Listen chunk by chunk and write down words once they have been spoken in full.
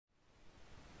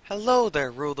Hello there,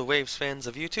 Rule the Waves fans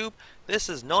of YouTube. This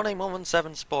is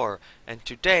No-Name-17 Spore, and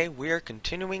today we are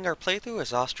continuing our playthrough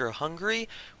as Austria-Hungary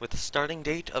with a starting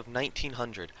date of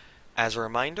 1900. As a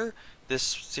reminder, this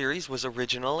series was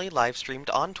originally live streamed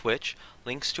on Twitch.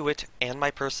 Links to it and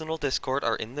my personal Discord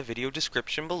are in the video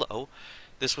description below.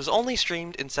 This was only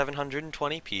streamed in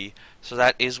 720p, so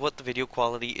that is what the video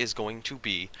quality is going to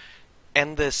be.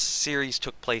 And this series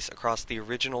took place across the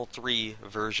original 3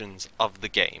 versions of the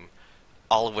game,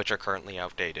 all of which are currently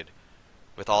outdated.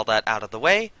 With all that out of the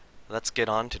way, let's get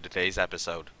on to today's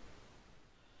episode.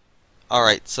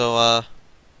 Alright, so,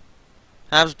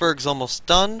 Habsburg's almost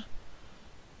done.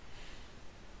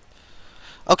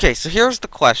 Okay, so here's the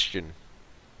question.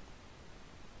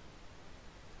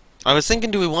 I was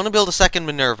thinking, do we want to build a second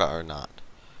Minerva or not?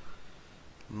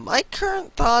 My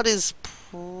current thought is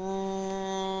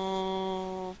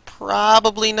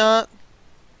probably not.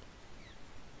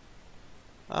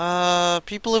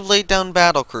 People have laid down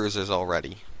battle cruisers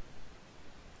already.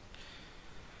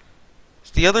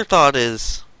 So the other thought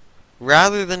is,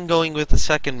 rather than going with a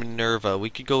second Minerva, we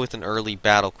could go with an early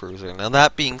battle cruiser. Now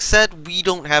that being said, we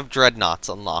don't have dreadnoughts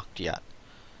unlocked yet.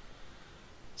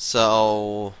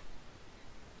 So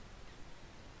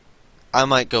I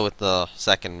might go with the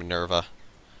second Minerva.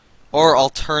 Or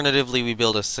alternatively, we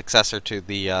build a successor to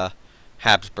the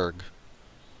Habsburg.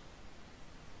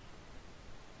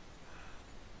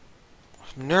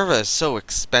 Minerva is so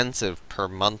expensive per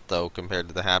month, though, compared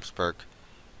to the Habsburg.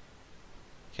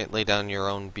 Can't lay down your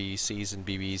own BCs and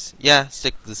BBs. Yeah,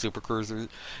 stick to the supercruisers.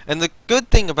 And the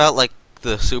good thing about, like,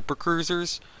 the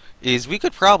supercruisers is we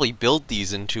could probably build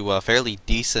these into fairly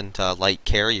decent light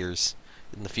carriers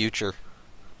in the future.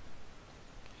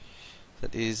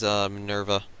 That is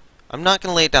Minerva. I'm not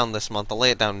going to lay it down this month. I'll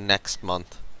lay it down next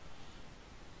month.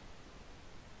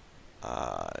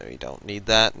 We don't need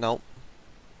that. Nope.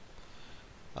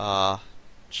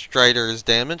 Strider is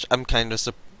damaged. I'm kind of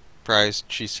surprised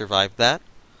she survived that.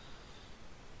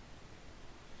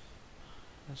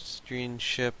 Austrian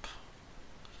ship.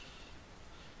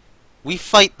 We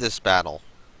fight this battle.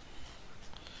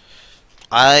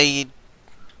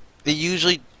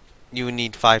 Usually you would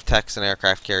need 5 techs and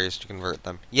aircraft carriers to convert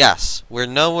them. Yes, we're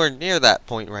nowhere near that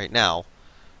point right now.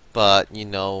 But, you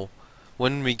know,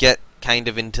 when we get kind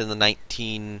of into the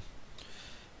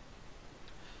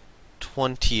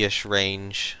 1920-ish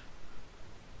range,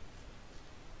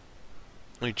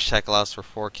 each tech allows for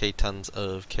 4k tons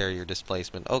of carrier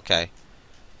displacement. Okay.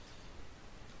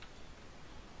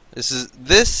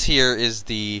 This here is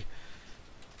the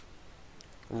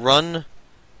run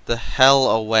the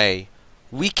hell away.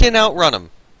 We can outrun them.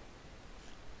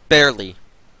 Barely.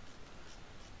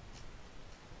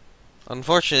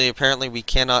 Unfortunately, apparently we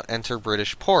cannot enter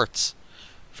British ports.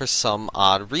 For some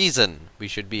odd reason. We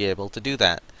should be able to do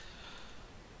that.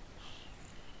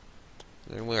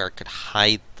 Where I could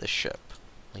hide the ship.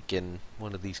 Like in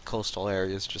one of these coastal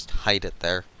areas, just hide it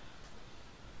there.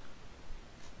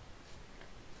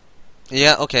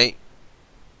 Yeah, okay.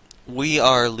 We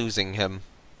are losing him.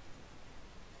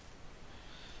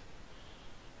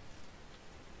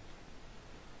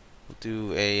 We'll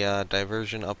do a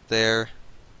diversion up there.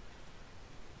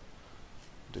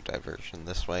 Do diversion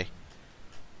this way.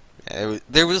 Yeah,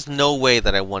 there was no way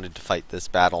that I wanted to fight this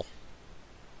battle.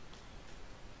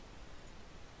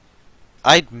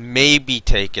 I'd maybe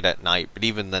take it at night, but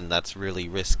even then that's really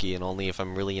risky, and only if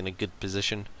I'm really in a good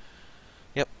position.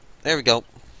 Yep, there we go.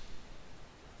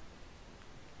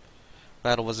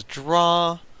 Battle was a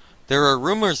draw. There are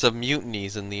rumors of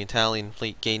mutinies, and the Italian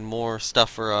fleet gained more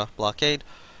stuff for a blockade.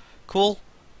 Cool.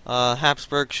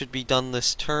 Habsburg should be done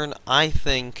this turn. I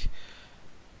think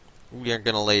we are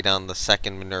going to lay down the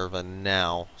second Minerva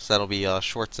now. So that'll be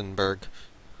Schwarzenberg.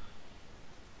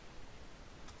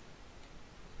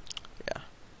 Yeah.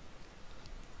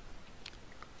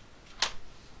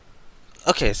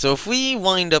 Okay, so if we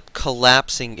wind up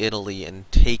collapsing Italy and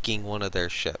taking one of their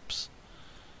ships,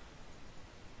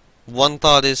 one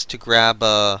thought is to grab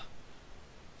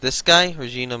this guy,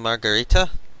 Regina Margherita.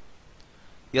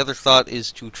 The other thought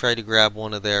is to try to grab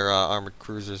one of their armored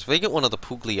cruisers. If they get one of the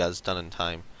Puglias done in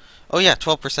time. Oh yeah,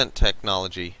 12%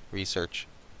 technology research.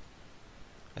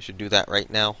 I should do that right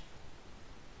now.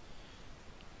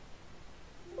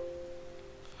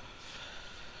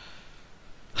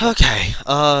 Okay,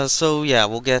 so yeah,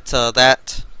 we'll get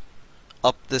that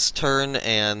up this turn,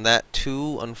 and that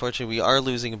too. Unfortunately, we are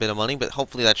losing a bit of money, but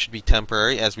hopefully that should be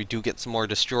temporary, as we do get some more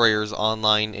destroyers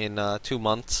online in 2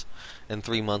 months and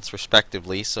 3 months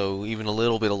respectively, so even a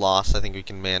little bit of loss I think we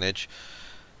can manage.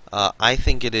 I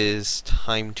think it is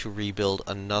time to rebuild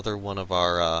another one of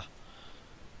our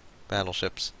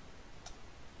battleships.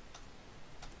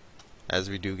 as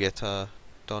we do get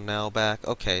Donau back.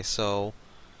 Okay, so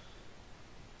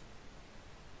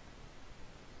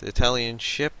the Italian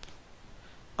ship.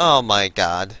 Oh my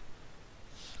god.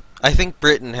 I think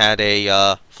Britain had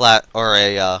a flat or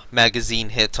a magazine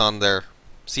hit on their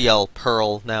CL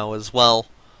Pearl now as well.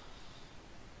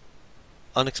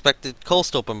 Unexpected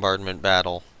coastal bombardment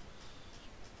battle.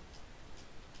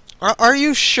 Are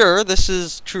you sure this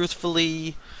is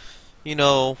truthfully, you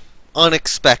know,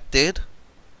 unexpected?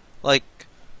 Like,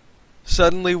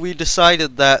 suddenly we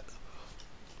decided that,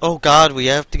 oh god, we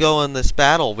have to go on this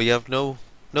battle. We have no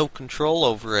control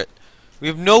over it. We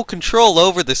have no control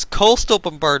over this coastal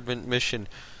bombardment mission.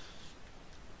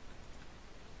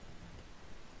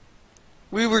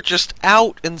 We were just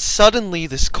out and suddenly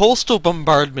this coastal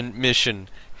bombardment mission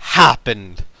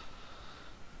happened.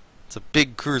 It's a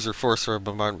big cruiser force for a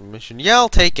bombardment mission. Yeah, I'll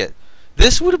take it.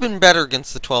 This would have been better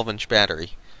against the 12-inch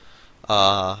battery.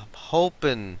 I'm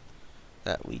hoping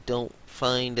that we don't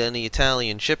find any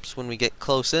Italian ships when we get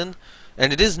close in.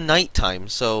 And it is nighttime,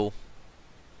 so...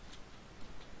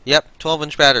 Yep,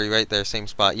 12-inch battery right there, same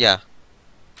spot, yeah.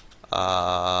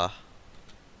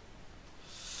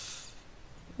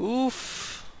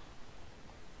 Oof.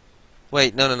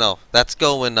 Wait, no. That's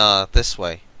going, this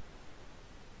way.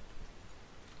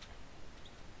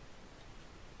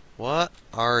 What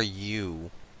are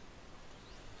you?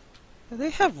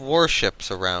 They have warships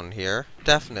around here,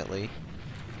 definitely.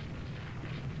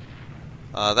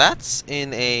 That's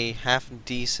in a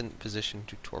half-decent position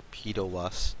to torpedo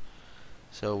us.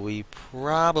 So we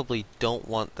probably don't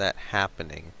want that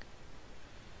happening.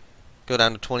 Go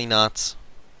down to 20 knots.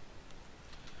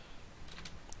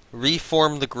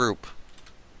 Reform the group.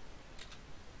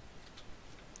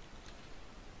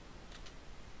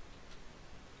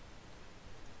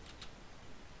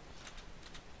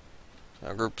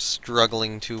 Our group's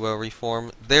struggling to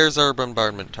reform. There's our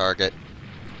bombardment target.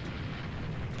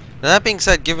 Now that being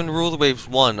said, given Rule Waves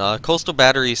 1, coastal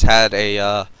batteries had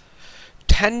a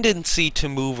tendency to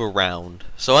move around.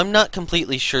 So I'm not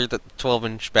completely sure that the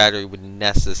 12-inch battery would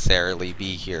necessarily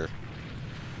be here.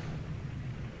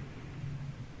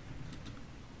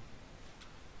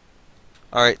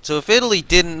 Alright, so if Italy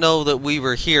didn't know that we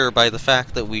were here by the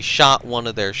fact that we shot one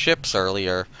of their ships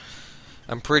earlier,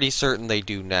 I'm pretty certain they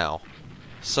do now.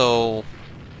 So,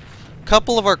 a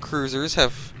couple of our cruisers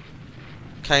have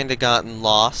kind of gotten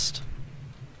lost.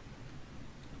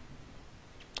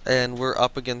 And we're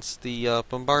up against the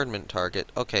bombardment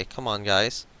target. Okay, come on,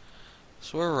 guys.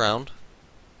 So we're around.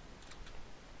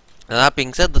 Now, that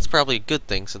being said, that's probably a good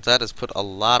thing, since that has put a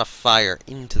lot of fire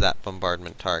into that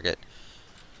bombardment target.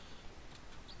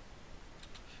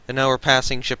 And now we're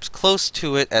passing ships close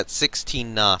to it at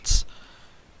 16 knots.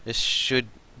 This should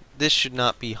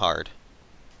not be hard.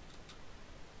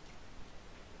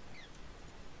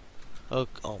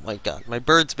 Oh my god, my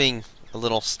bird's being a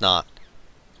little snot.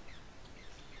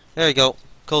 There you go.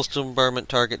 Coastal bombardment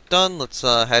target done. Let's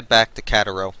head back to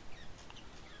Cataro.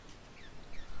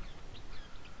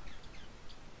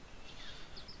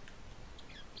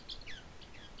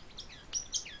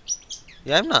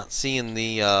 Yeah, I'm not seeing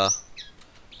the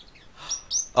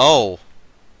Oh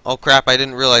crap, I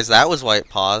didn't realize that was why it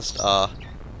paused. On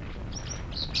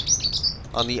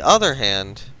the other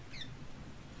hand...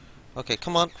 Okay,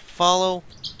 come on, follow.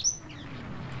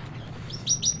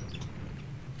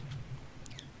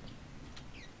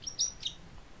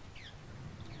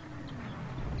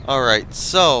 Alright,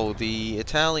 so the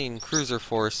Italian cruiser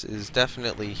force is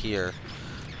definitely here.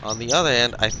 On the other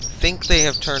hand, I think they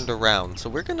have turned around, so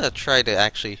we're gonna try to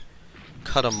actually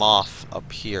cut them off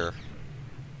up here.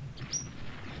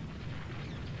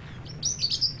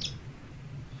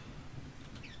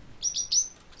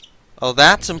 Oh,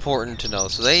 that's important to know.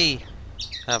 So they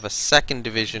have a second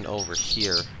division over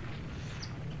here.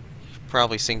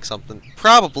 Probably sink something.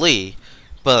 Probably,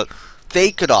 but they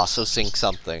could also sink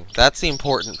something. That's the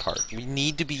important part. We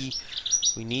need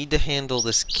to handle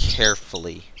this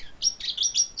carefully.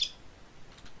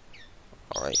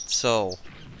 Alright, so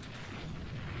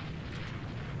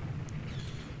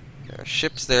there are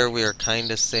ships there we are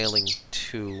kind of sailing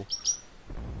to.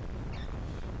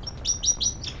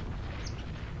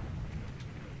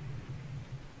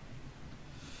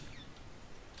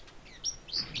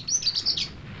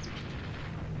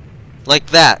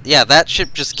 Like that. Yeah, that ship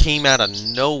just came out of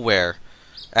nowhere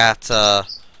at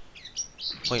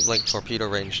point-blank torpedo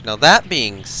range. Now, that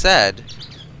being said...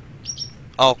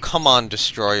 Oh, come on,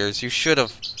 destroyers. You should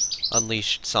have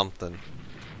unleashed something.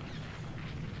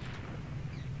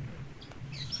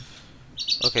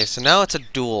 Okay, so now it's a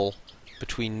duel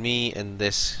between me and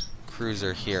this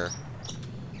cruiser here.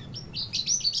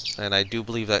 And I do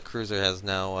believe that cruiser has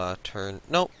now turned...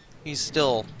 Nope, he's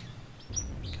still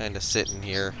kind of sitting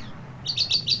here.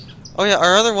 Oh yeah,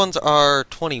 our other ones are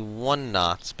 21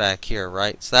 knots back here,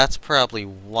 right? So that's probably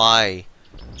why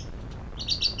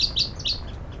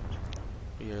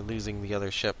we are losing the other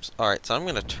ships. Alright, so I'm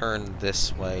going to turn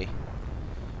this way.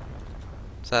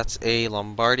 So that's a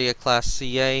Lombardia class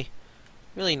CA.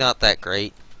 Really not that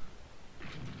great.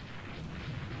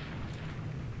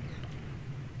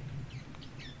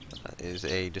 That is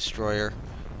a destroyer.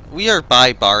 We are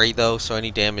by Bari though, so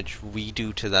any damage we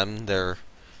do to them, they're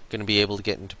going to be able to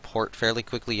get into port fairly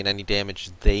quickly, and any damage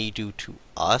they do to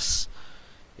us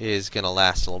is going to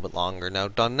last a little bit longer. Now,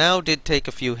 Donnau did take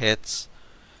a few hits.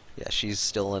 Yeah, she's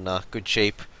still in good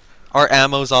shape. Our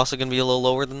ammo is also going to be a little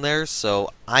lower than theirs, so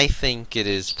I think it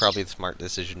is probably the smart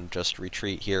decision to just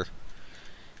retreat here.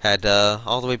 Head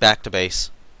all the way back to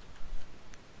base.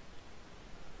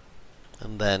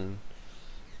 And then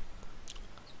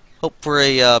hope for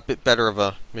a bit better of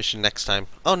a mission next time.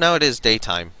 Oh, now it is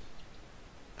daytime.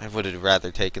 I would have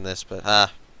rather taken this, but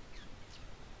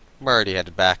we're already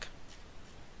headed back.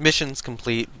 Mission's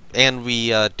complete, and we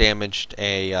damaged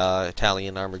a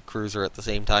Italian armored cruiser at the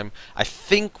same time. I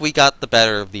think we got the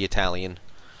better of the Italian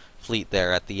fleet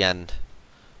there at the end,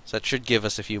 so that should give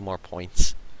us a few more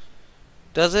points.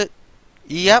 Does it?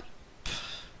 Yep.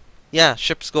 Yeah,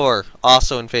 ship score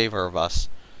also in favor of us.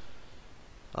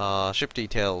 Ship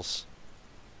details.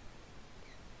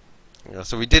 Yeah,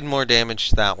 so we did more damage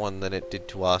to that one than it did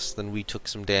to us. Then we took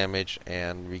some damage,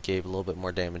 and we gave a little bit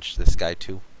more damage to this guy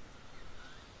too.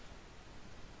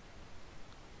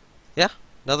 Yeah,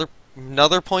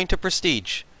 another point of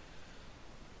prestige.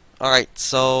 Alright,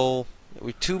 so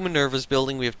we have 2 Minervas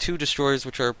building. We have 2 destroyers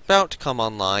which are about to come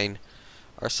online.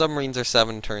 Our submarines are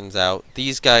 7 turns out.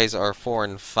 These guys are 4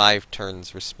 and 5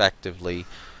 turns respectively.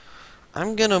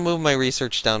 I'm gonna move my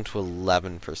research down to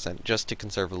 11% just to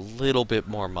conserve a little bit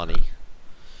more money.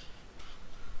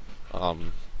 Oh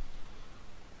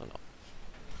no.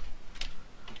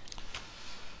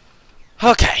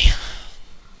 Okay.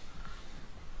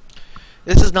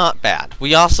 This is not bad.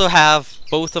 We also have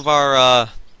both of our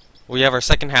we have our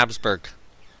second Habsburg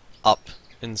up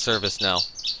in service now.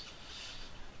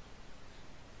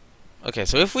 Okay,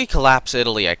 so if we collapse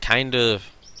Italy,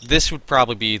 this would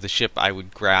probably be the ship I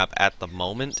would grab at the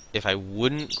moment. If I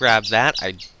wouldn't grab that,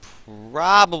 I'd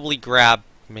probably grab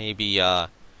maybe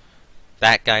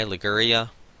that guy, Liguria.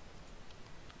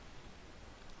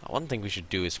 One thing we should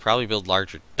do is probably build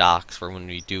larger docks for when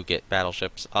we do get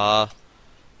battleships.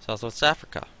 Southwest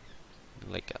Africa.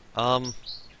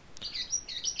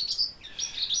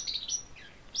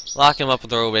 Lock him up and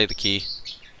throw away the key.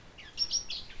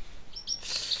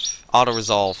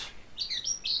 Auto-resolve.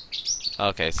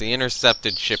 Okay, so the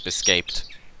intercepted ship escaped.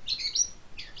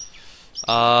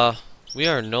 We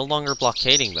are no longer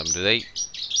blockading them. Do they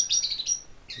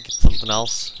get something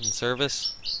else in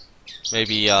service?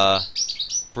 Maybe,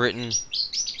 Britain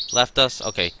left us?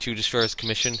 Okay, 2 destroyers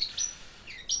commissioned.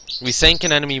 We sank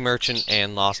an enemy merchant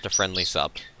and lost a friendly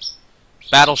sub.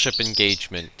 Battleship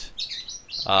engagement.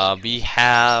 We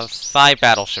have 5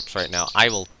 battleships right now. I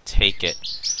will take it.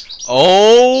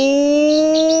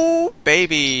 Oh,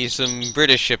 baby! Some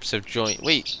British ships have joined.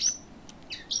 Wait.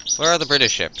 Where are the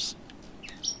British ships?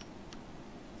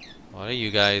 What are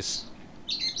you guys?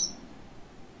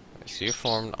 So you're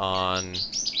formed on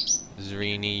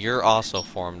Zrini. You're also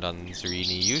formed on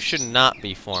Zrini. You should not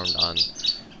be formed on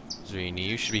Zrini.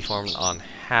 You should be formed on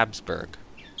Habsburg.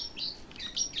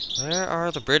 Where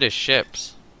are the British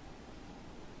ships?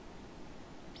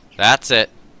 That's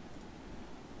it.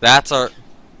 That's our...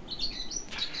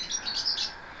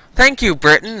 Thank you,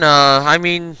 Britain. I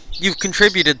mean, you've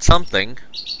contributed something.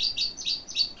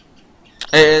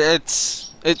 This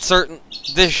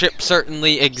ship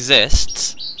certainly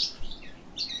exists.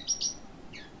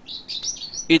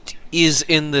 It is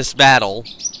in this battle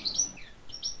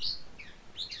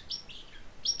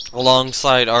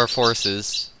alongside our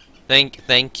forces.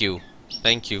 Thank you,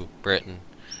 Britain.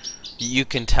 You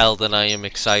can tell that I am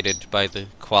excited by the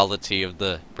quality of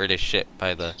the British ship,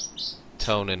 by the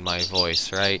tone in my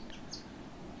voice, right?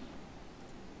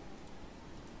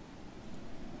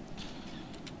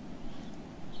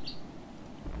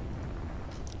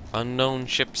 Unknown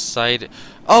ship sighted.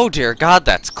 Oh dear God,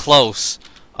 that's close.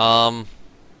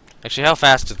 Actually, how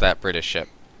fast is that British ship?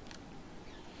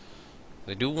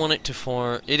 I do want it to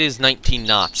form. It is 19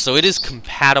 knots, so it is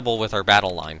compatible with our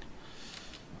battle line.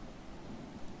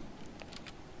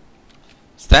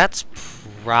 So that's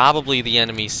probably the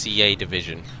enemy CA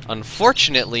division.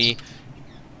 Unfortunately,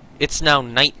 it's now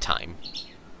nighttime.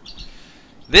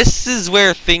 This is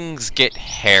where things get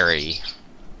hairy.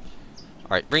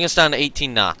 Alright, bring us down to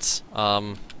 18 knots.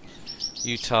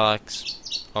 Utah,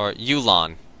 or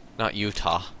Yulon, not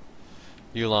Utah.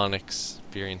 Yulon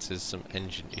experiences some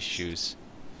engine issues.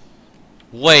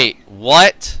 Wait,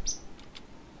 what?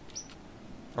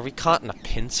 Are we caught in a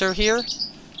pincer here?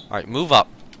 Alright, move up.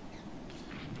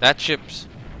 That ship's...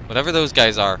 whatever those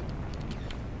guys are.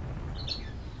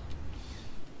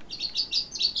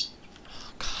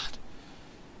 Oh, God.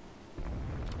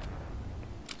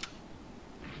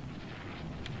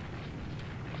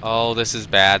 Oh, this is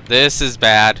bad. This is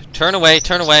bad. Turn away,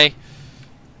 turn away.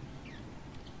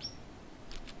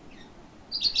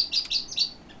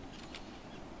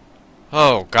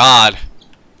 Oh, God.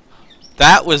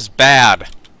 That was bad.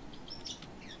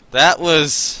 That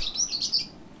was...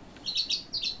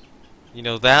 you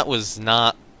know, that was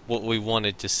not what we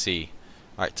wanted to see.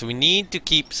 Alright, so we need to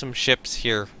keep some ships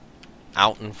here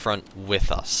out in front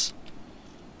with us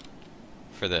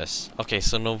for this. Okay,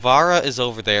 so Novara is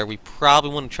over there. We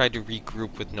probably want to try to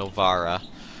regroup with Novara.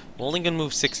 We're only going to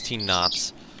move 16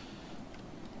 knots.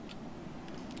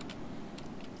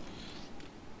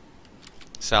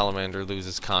 Salamander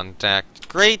loses contact.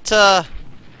 Great,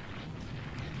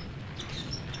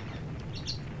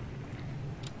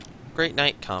 great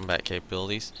night combat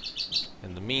capabilities.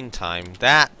 In the meantime,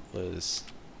 that was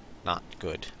not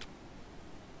good.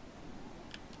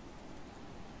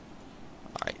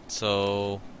 Alright,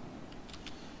 so...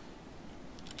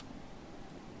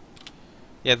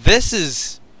 yeah, this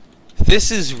is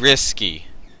risky.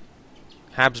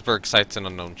 Habsburg sights an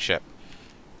unknown ship.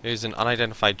 There's an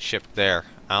unidentified ship there.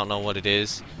 I don't know what it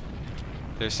is.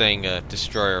 They're saying a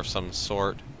destroyer of some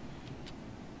sort.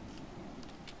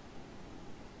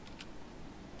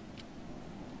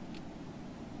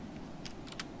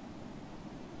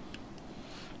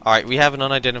 Alright, we have an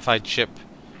unidentified ship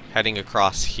heading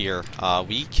across here.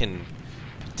 We can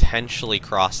potentially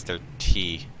cross their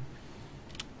T.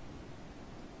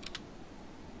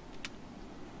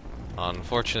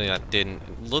 Unfortunately, that didn't.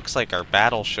 It looks like our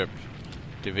battleship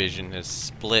division is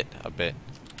split a bit.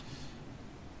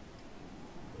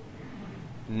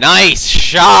 Nice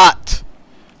shot!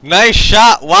 Nice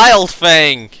shot,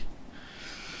 Wildfang!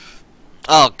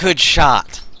 Oh, good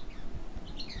shot.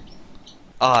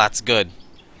 Oh, that's good.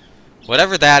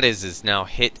 Whatever that is now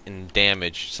hit and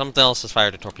damaged. Something else has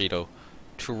fired a torpedo.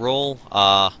 Tyrol,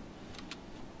 not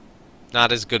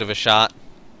as good of a shot,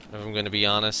 if I'm going to be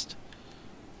honest.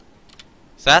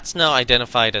 So that's now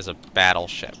identified as a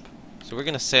battleship. So we're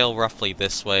going to sail roughly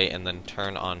this way and then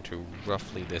turn on to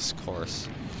roughly this course.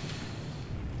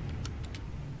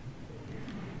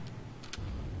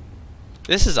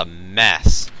 This is a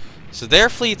mess. So their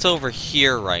fleet's over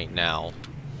here right now.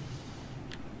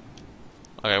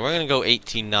 Okay, we're going to go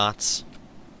 18 knots.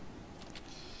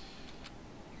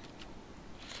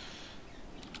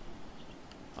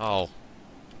 Oh.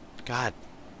 God.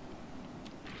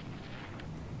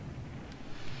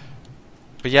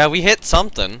 But yeah, we hit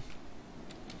something.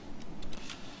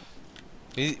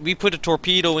 We put a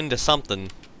torpedo into something.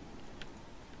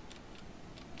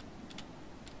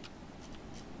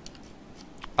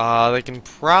 They can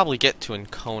probably get to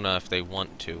Ancona if they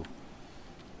want to.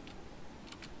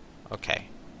 Okay.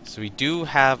 So we do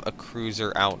have a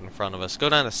cruiser out in front of us. Go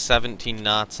down to 17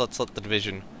 knots. Let's let the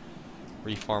division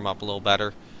reform up a little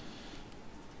better.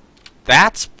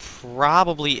 That's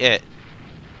probably it.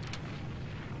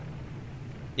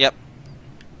 Yep.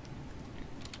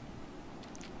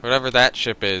 Whatever that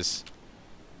ship is,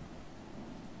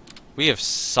 we have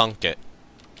sunk it.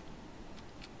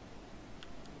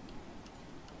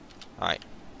 Alright.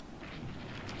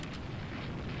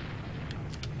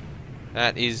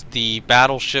 That is the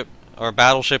battleship, or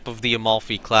battleship of the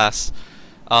Amalfi class.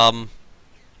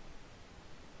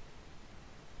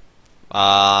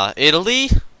 Italy?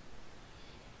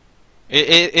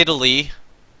 Italy.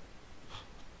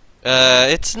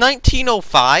 It's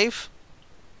 1905.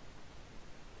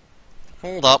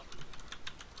 Hold up.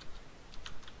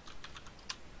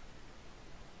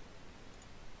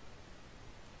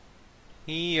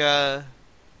 Yeah,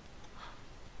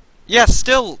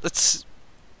 still, it's...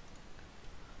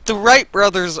 the Wright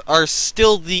brothers are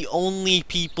still the only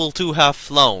people to have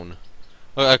flown,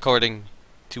 according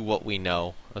to what we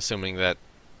know, assuming that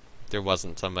there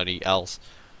wasn't somebody else.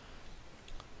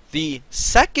 The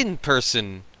second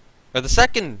person, or the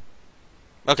second...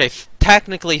 okay,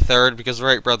 technically third, because the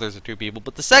Wright brothers are two people,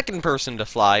 but the second person to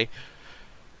fly,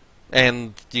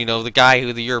 and, you know, the guy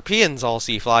who the Europeans all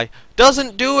see fly,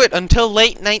 doesn't do it until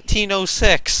late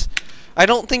 1906. I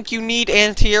don't think you need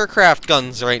anti-aircraft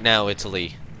guns right now,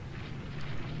 Italy.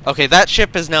 Okay, that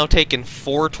ship has now taken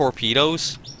 4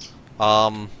 torpedoes.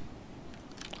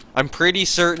 I'm pretty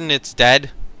certain it's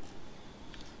dead.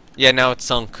 Yeah, now it's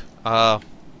sunk. Actually,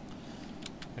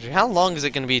 how long is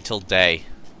it going to be till day?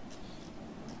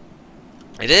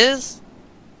 It is?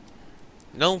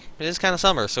 No, it is kind of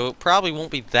summer, so it probably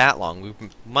won't be that long. We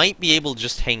might be able to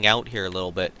just hang out here a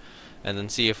little bit and then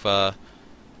see if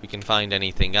we can find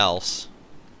anything else.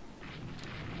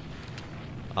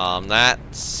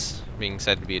 That's being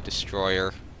said to be a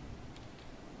destroyer.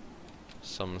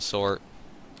 Some sort.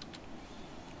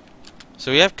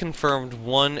 So we have confirmed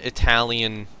one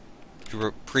Italian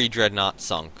pre-dreadnought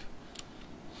sunk.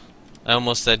 I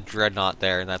almost said dreadnought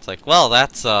there, and that's like, well,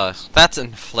 that's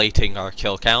inflating our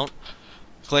kill count.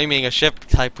 Claiming a ship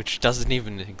type which doesn't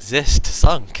even exist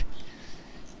sunk.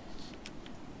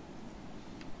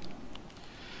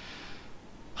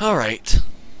 Alright.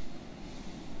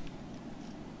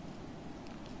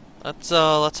 Let's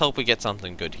hope we get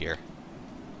something good here.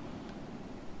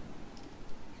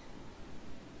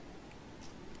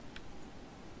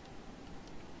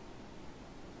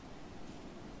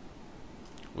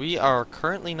 We are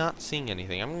currently not seeing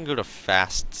anything. I'm gonna go to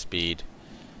fast speed.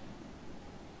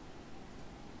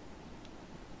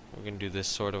 We're gonna do this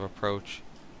sort of approach.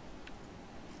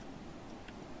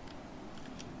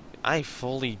 I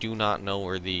fully do not know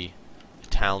where the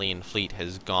Italian fleet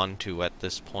has gone to at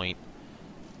this point.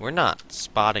 We're not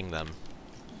spotting them.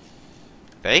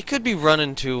 They could be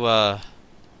running to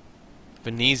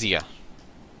Venezia.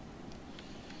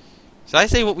 So I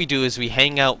say what we do is we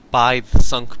hang out by the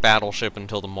sunk battleship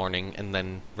until the morning and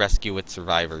then rescue its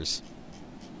survivors.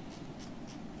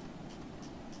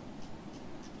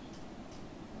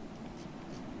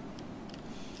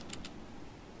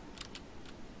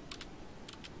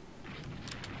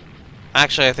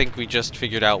 Actually, I think we just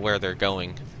figured out where they're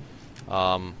going.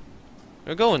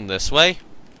 They're going this way.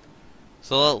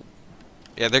 So,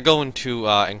 yeah, they're going to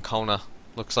Ancona,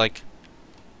 looks like.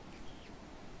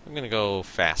 I'm gonna go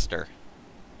faster.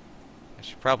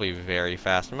 Actually, probably very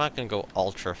fast. I'm not gonna go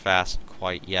ultra fast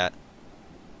quite yet.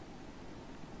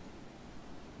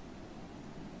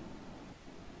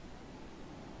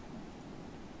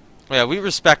 Yeah, we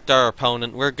respect our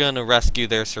opponent. We're gonna rescue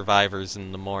their survivors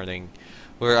in the morning.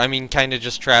 I mean, kinda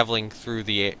just traveling through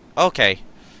the... Okay.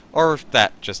 Or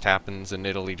that just happens and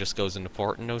Italy just goes into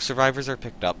port and no survivors are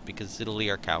picked up because Italy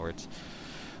are cowards.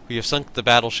 We have sunk the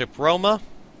battleship Roma.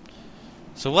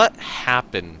 So what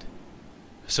happened?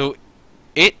 So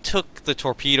it took the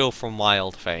torpedo from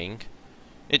Wildfang.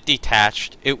 It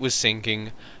detached. It was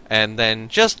sinking. And then,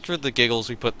 just for the giggles,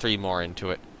 we put 3 more into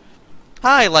it.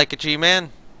 Hi, like a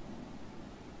G-Man.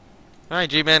 Hi,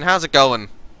 G-Man. How's it going?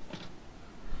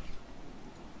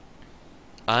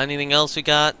 Anything else we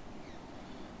got?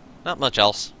 Not much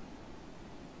else.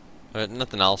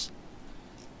 Nothing else.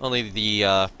 Only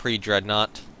the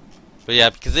pre-dreadnought. But yeah,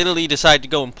 because Italy decided to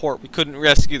go in port, we couldn't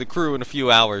rescue the crew in a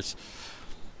few hours.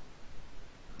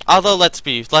 Although let's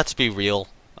be real.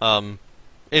 In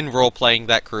role-playing,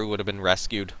 that crew would have been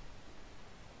rescued.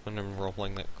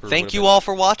 Thank you all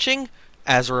for watching.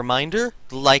 As a reminder,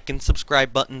 the like and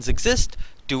subscribe buttons exist.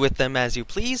 Do with them as you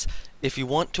please. If you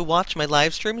want to watch my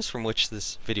live streams from which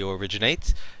this video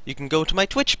originates, you can go to my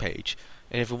Twitch page.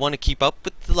 And if you want to keep up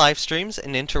with the live streams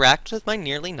and interact with my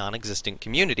nearly non-existent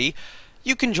community,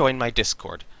 you can join my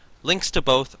Discord. Links to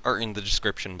both are in the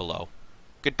description below.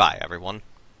 Goodbye, everyone.